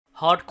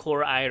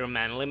Hardcore Iron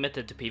Man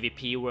limited to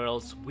PvP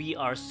worlds, we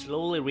are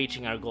slowly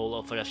reaching our goal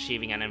of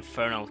achieving an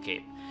Infernal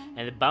Cape,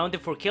 and the bounty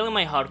for killing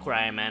my Hardcore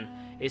Iron Man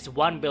is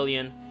 1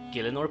 billion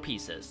Gillinor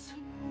pieces.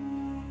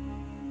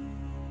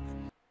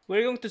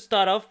 We're going to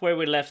start off where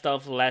we left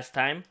off last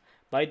time,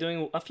 by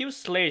doing a few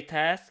Slayer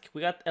tasks.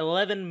 We got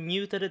 11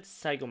 mutated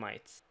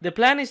Psychomites. The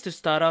plan is to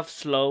start off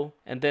slow,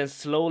 and then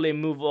slowly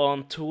move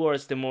on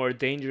towards the more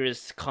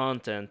dangerous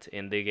content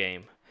in the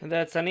game. And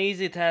that's an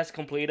easy task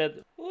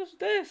completed. Who's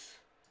this?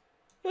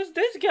 Who's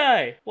this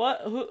guy?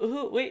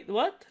 What? Wait,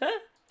 what? Huh?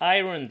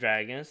 Iron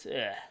Dragons?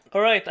 Ugh.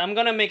 Alright, I'm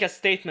gonna make a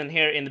statement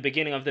here in the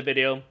beginning of the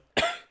video.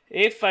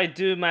 If I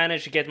do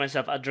manage to get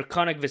myself a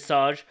Draconic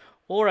Visage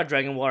or a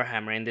Dragon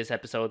Warhammer in this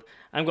episode,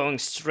 I'm going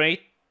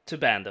straight to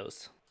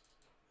Bandos.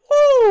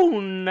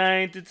 Woo!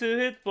 92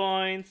 hit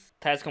points.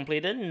 Task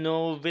completed,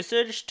 no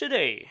Visage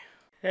today.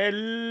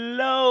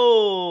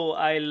 Hello!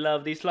 I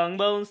love these long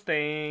bones,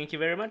 thank you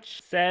very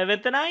much.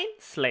 79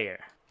 Slayer.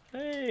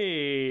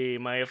 Hey,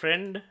 my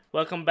friend.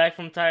 Welcome back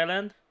from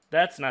Thailand.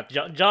 That's not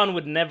John. John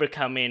would never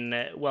come in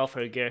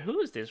welfare gear. Who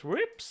is this?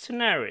 Rip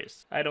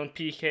Scenaris. I don't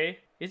PK.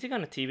 Is he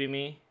gonna TB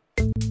me?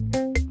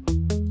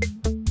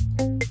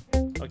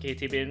 Okay,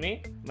 TB'd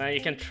me. Man,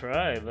 you can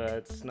try, but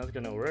it's not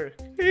gonna work.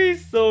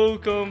 He's so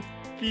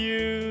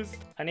confused.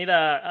 I need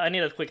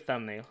a quick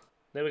thumbnail.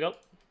 There we go.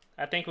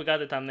 I think we got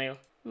the thumbnail.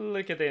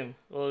 Look at him.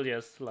 We'll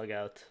just log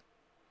out.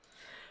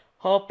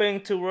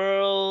 Hopping to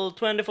World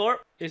 24.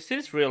 Is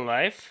this real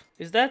life?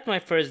 Is that my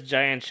first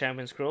Giant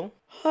Champion Scroll?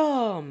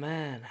 Oh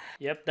man.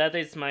 Yep, that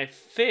is my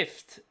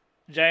 5th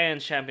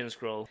Giant Champion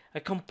Scroll. I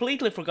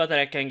completely forgot that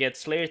I can get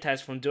Slayer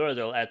tasks from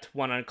Duradel at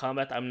 100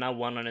 combat. I'm now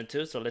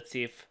 102, so let's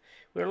see if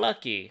we're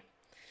lucky.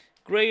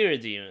 Greater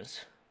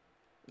Dunes.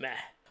 Meh.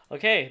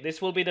 Okay,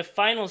 this will be the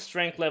final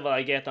strength level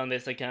I get on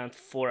this account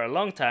for a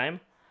long time.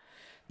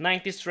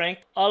 90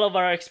 strength. All of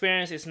our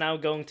experience is now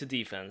going to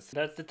defense.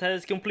 That's the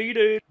task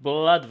completed.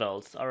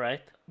 Bloodvelds,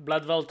 alright.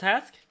 Bloodveld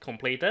task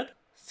completed.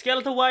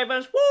 Skeletal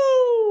Wyverns,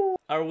 woo!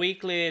 Our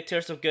weekly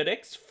Tears of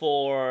Goodix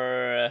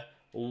for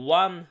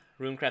 1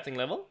 runecrafting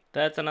level.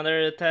 That's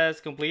another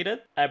task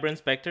completed. Aberrant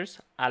Spectres,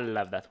 I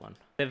love that one.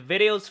 The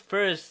video's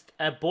first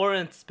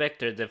Abhorrent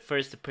Spectre, the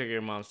first superior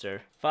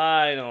monster.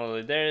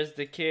 Finally, there's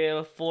the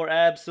kill for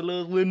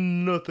absolutely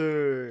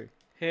nothing.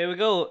 Here we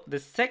go, the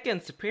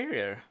second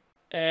superior.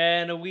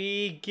 And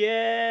we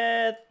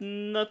get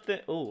nothing.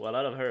 Oh, a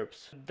lot of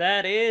herbs.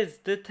 That is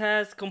the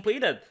task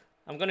completed.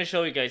 I'm gonna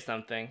show you guys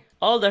something.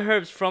 All the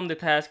herbs from the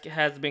task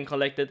has been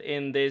collected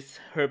in this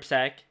herb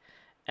sack.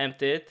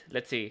 Empty it.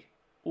 Let's see.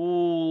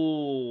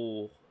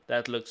 Ooh,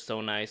 that looks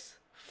so nice.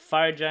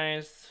 Fire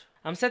Giants.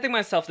 I'm setting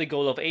myself the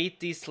goal of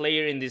 80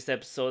 Slayer in this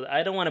episode.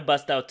 I don't want to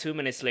bust out too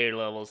many Slayer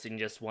levels in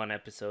just one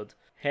episode.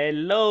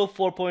 Hello,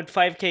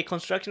 4.5k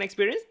construction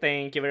experience.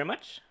 Thank you very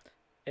much.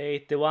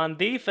 81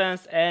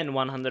 defense and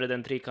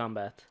 103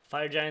 combat.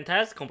 Fire Giant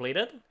task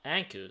completed.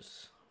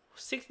 Ankus.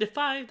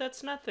 65,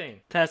 that's nothing.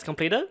 Task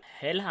completed.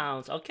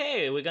 Hellhounds.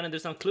 Okay, we're gonna do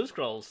some clue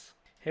scrolls.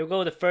 Here we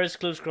go, the first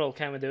clue scroll.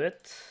 Can we do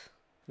it?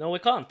 No, we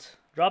can't.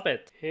 Drop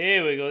it.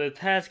 Here we go, the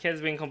task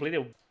has been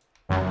completed.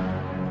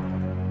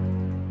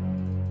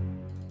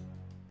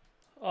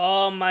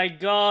 Oh my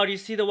god, you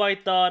see the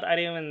white dot? I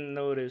didn't even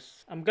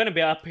notice. I'm gonna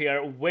be up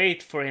here,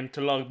 wait for him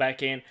to log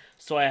back in,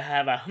 so I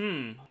have a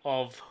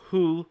of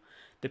who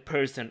the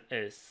person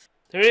is.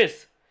 There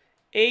is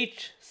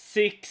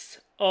H6O.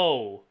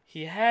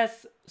 He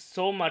has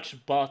so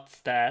much bot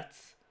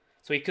stats,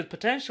 so he could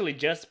potentially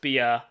just be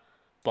a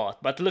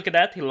bot. But look at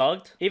that, he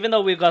logged. Even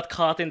though we got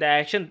caught in the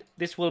action,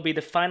 this will be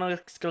the final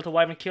Skeletal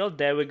Wyvern kill.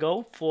 There we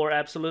go, for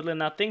absolutely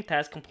nothing.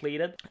 Task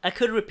completed. I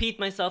could repeat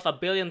myself a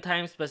billion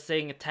times by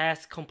saying a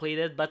task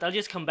completed, but I'll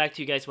just come back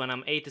to you guys when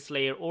I'm 80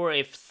 Slayer or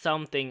if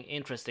something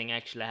interesting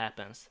actually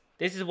happens.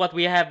 This is what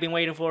we have been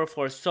waiting for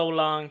so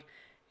long.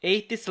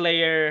 80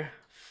 Slayer,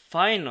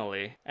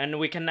 finally. And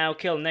we can now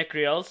kill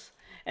Necreals.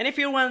 And if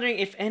you're wondering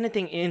if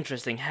anything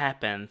interesting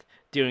happened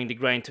during the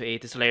grind to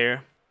 80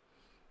 Slayer,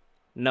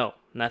 no,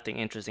 nothing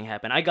interesting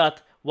happened. I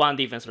got 1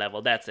 defense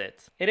level, that's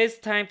it. It is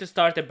time to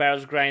start the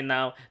Barrows grind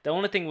now. The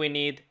only thing we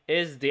need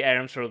is the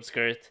Aram's Robe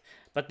Skirt.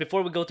 But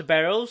before we go to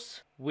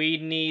Barrows, we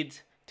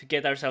need to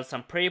get ourselves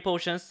some prayer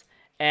potions.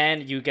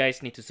 And you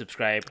guys need to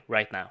subscribe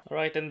right now.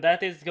 Alright, and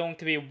that is going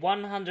to be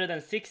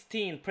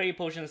 116 prayer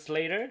potions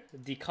later.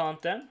 The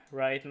content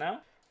right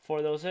now.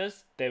 For those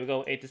is, there we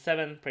go,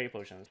 87 prayer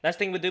potions. Last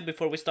thing we do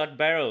before we start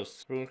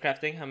Barrows. Rune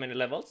crafting, how many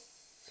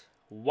levels?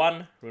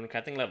 1 rune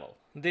crafting level.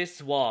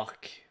 This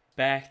walk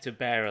back to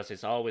Barrows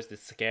is always the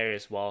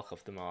scariest walk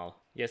of them all.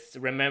 Yes,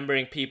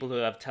 remembering people who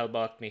have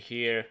teleported me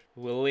here.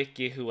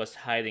 Willicky who was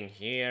hiding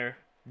here.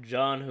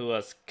 John who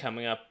was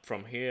coming up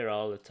from here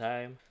all the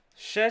time.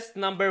 Chest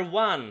number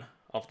 1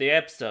 of the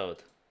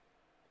episode.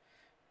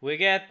 We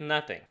get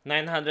nothing.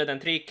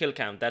 903 kill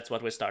count, that's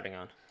what we're starting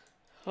on.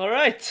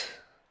 Alright.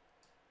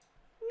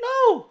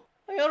 No!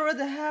 I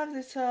already have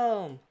this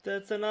helm.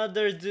 That's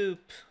another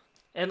dupe.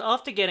 And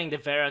after getting the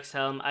Verax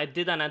helm, I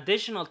did an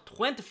additional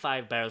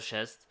 25 barrel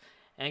chests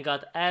and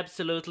got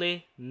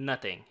absolutely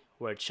nothing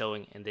worth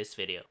showing in this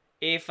video.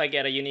 if I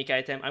get a unique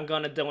item, I'm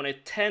gonna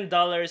donate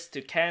 $10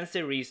 to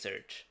cancer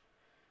research.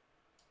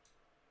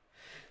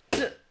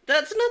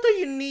 That's not a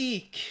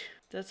unique.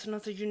 That's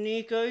not a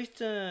unique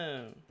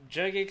item.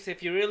 Jagex,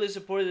 if you really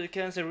supported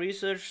cancer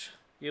research,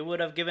 you would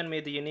have given me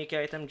the unique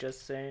item,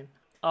 just saying.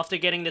 After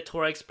getting the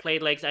thorax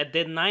plate legs, I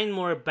did 9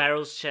 more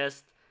barrels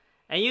chest.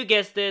 And you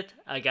guessed it,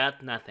 I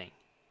got nothing.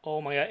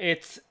 Oh my god,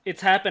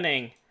 it's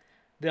happening.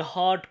 The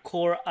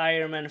hardcore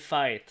Iron Man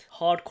fight.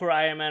 Hardcore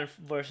Iron Man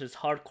versus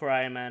hardcore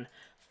Iron Man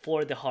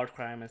for the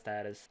hardcore Iron Man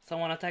status.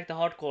 Someone attack the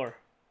hardcore.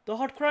 The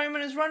hardcore Iron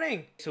Man is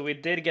running! So we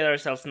did get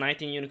ourselves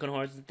 19 unicorn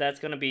horses. That's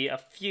gonna be a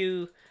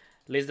few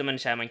Lisdom and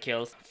Shaman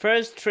kills.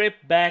 First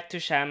trip back to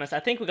Shamans. I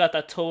think we got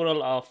a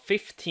total of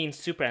 15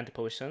 super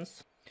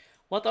anti-potions.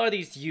 What are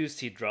these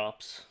UC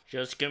drops?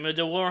 Just give me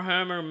the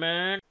Warhammer,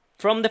 man.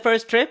 From the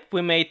first trip,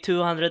 we made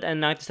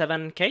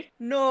 297k.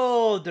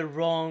 No, the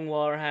wrong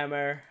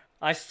Warhammer.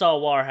 I saw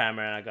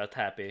Warhammer and I got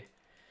happy.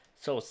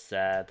 So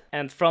sad.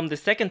 And from the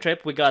second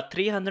trip, we got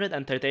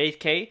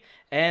 338k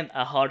and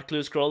a hard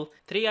clue scroll.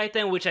 3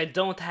 items which I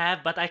don't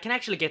have, but I can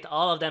actually get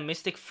all of them.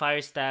 Mystic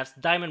Fire Staffs,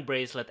 Diamond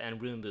Bracelet,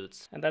 and Rune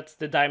Boots. And that's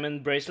the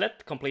Diamond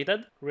Bracelet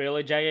completed.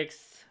 Really,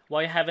 Jagex?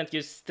 Why haven't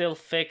you still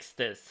fixed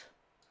this?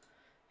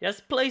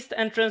 Just place the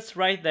entrance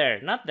right there.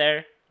 Not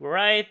there,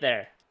 right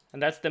there.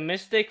 And that's the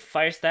Mystic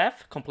Fire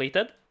Staff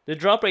completed. The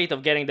drop rate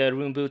of getting the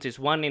Rune Boots is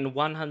 1 in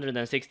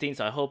 116,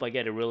 so I hope I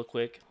get it real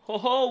quick. Ho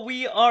ho,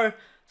 we are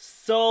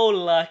so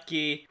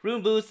lucky.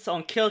 Rune Boots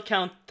on kill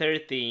count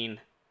 13.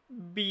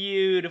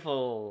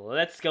 Beautiful.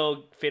 Let's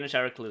go finish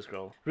our clue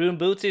scroll. Rune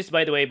Boots is,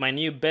 by the way, my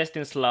new best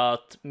in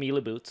slot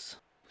melee boots.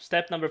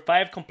 Step number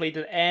 5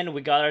 completed, and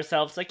we got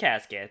ourselves a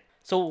casket.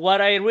 So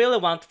what I really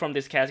want from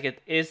this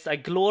casket is a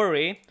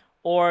glory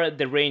or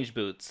the range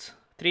boots.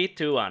 3,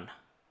 2, 1.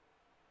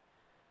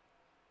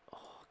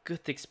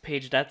 Guthix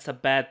page, that's a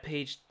bad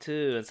page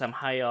too, and some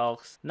high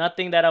alks.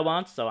 Nothing that I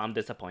want, so I'm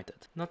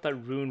disappointed. Not a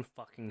rune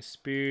fucking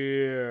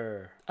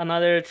spear.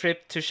 Another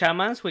trip to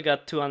Shamans, we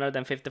got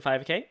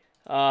 255k.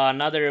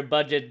 Another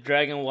budget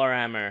Dragon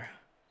Warhammer.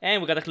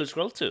 And we got a clue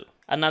scroll too.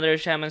 Another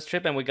Shaman's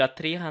trip and we got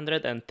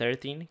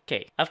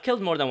 313k. I've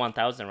killed more than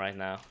 1000 right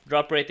now.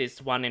 Drop rate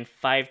is 1 in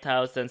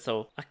 5000,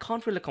 so I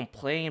can't really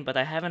complain, but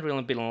I haven't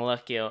really been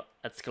lucky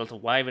at Skeletal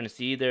Wyverns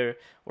either,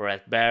 or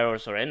at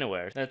Barrows or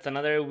anywhere. That's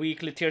another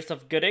weekly Tears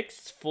of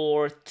Guthix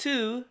for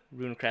 2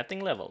 rune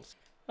crafting levels.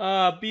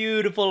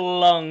 Beautiful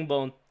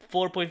Longbone.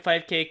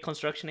 4.5k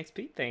construction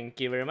XP,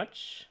 thank you very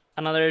much.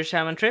 Another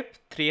Shaman trip,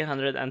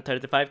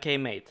 335k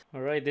made.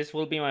 Alright, this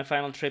will be my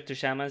final trip to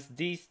Shamans.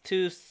 These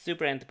 2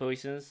 super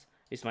anti-potions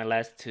is my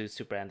last 2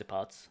 super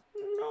antipots.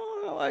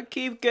 No, I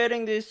keep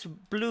getting this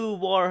blue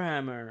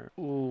Warhammer.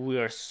 Ooh, we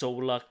are so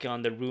lucky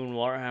on the rune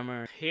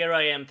Warhammer. Here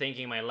I am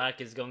thinking my luck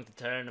is going to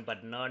turn,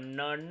 but no,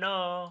 no,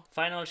 no.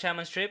 Final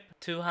Shaman trip,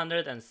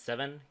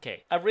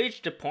 207k. I've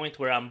reached the point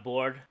where I'm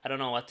bored. I don't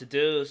know what to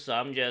do, so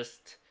I'm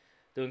just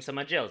doing some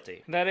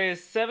agility. That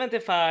is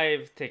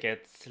 75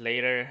 tickets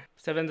later.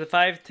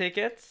 75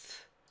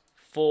 tickets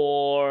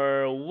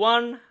for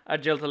 1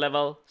 agility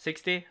level,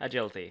 60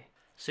 agility.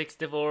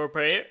 64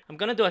 per year. I'm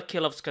gonna do a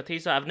kill of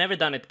Scottizo. I've never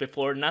done it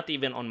before, not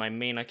even on my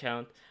main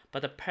account.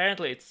 But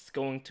apparently it's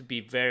going to be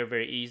very,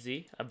 very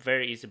easy. A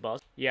very easy boss.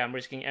 Yeah, I'm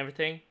risking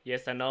everything.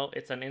 Yes, I know,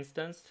 it's an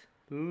instance.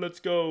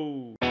 Let's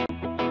go!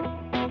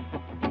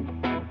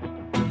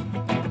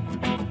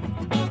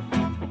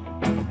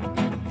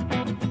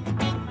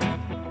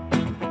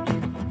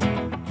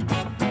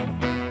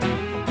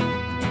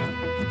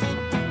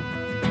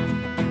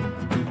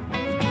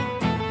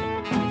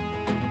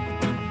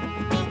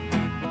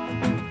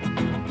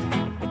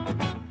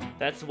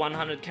 That's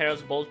 100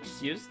 Karos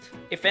bolts used.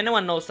 If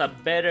anyone knows a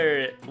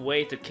better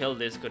way to kill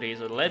this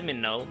Scottizo, let me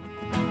know.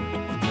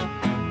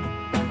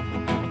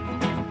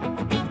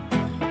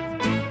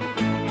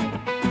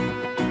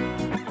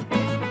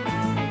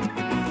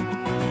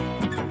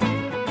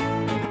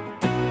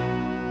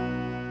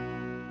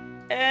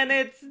 And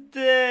it's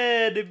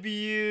dead!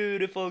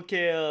 Beautiful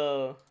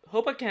kill!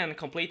 Hope I can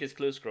complete this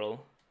clue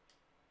scroll.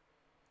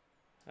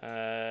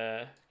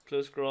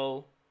 Clue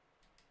scroll.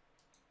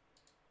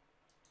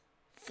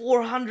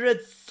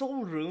 400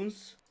 soul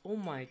runes? Oh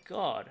my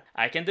god.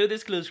 I can do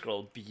this clue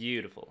scroll.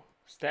 Beautiful.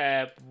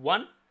 Step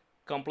 1,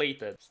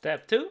 completed.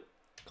 Step 2,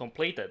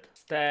 completed.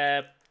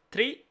 Step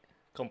 3,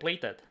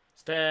 completed.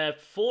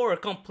 Step 4,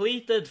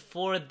 completed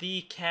for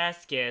the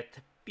casket.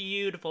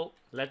 Beautiful.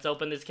 Let's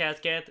open this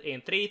casket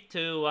in 3,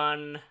 2,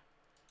 1.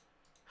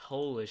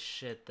 Holy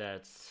shit,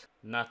 that's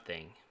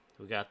nothing.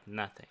 We got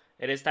nothing.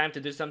 It is time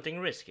to do something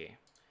risky.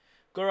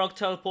 Gorok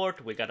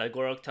teleport, we got a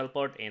Gorok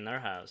teleport in our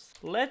house.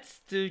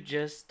 Let's do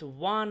just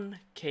 1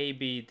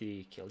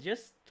 KBD kill,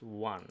 just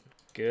 1.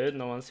 Good,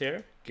 no one's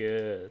here,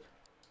 good.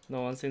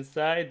 No one's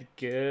inside,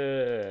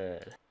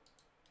 good.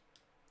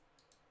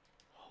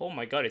 Oh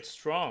my god, it's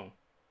strong.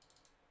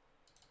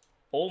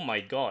 Oh my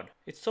god,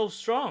 it's so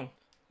strong.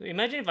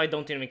 Imagine if I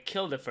don't even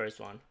kill the first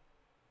one.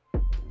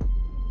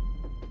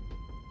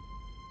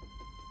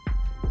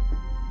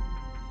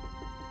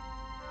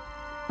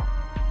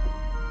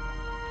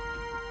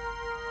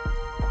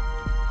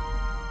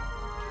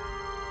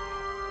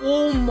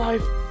 Oh my...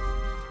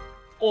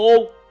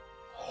 Oh...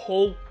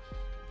 Oh...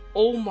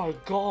 Oh my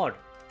god.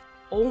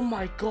 Oh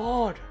my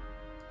god.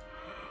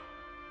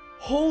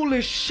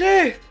 Holy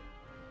shit!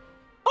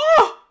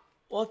 Ah!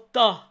 What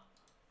the...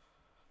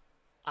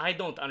 I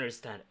don't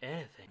understand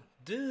anything.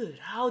 Dude,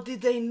 how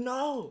did they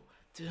know?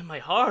 Dude, my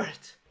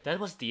heart. That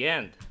was the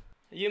end.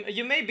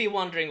 You may be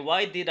wondering,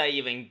 why did I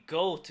even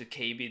go to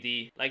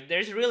KBD? Like,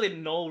 there's really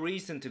no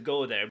reason to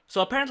go there.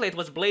 So apparently it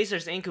was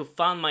Blazers Inc. who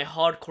found my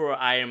hardcore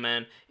Iron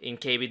Man in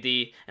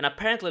KBD, and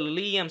apparently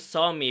Liam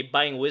saw me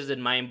buying Wizard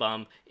Mind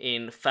Bomb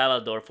in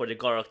Falador for the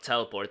Gorok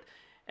teleport,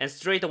 and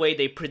straight away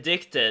they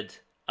predicted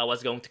I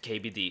was going to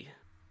KBD.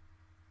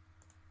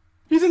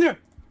 He's in there!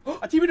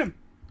 I TV'd him!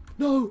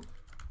 No!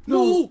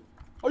 No!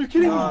 Are you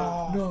kidding me?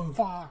 No.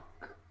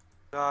 Fuck.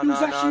 No, He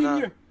was actually in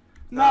here!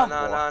 No!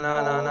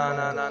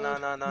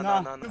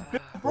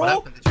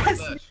 Bro!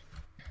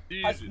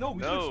 Dude, No,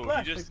 we no,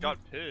 splashed. you just got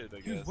pitted, I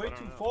guess. He was way I don't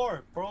too know.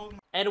 far, bro.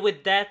 And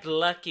with that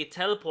lucky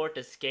teleport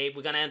escape,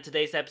 we're gonna end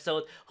today's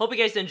episode. Hope you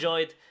guys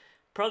enjoyed.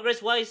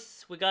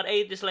 Progress-wise, we got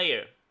 8 this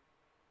layer.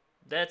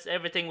 That's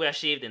everything we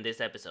achieved in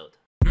this episode.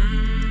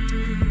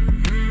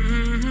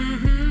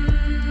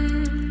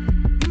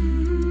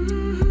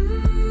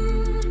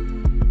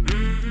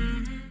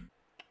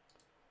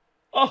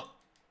 Oh!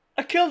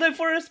 I killed him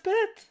for a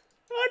spit!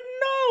 Oh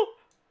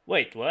no!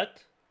 Wait,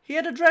 what? He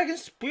had a dragon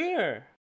spear!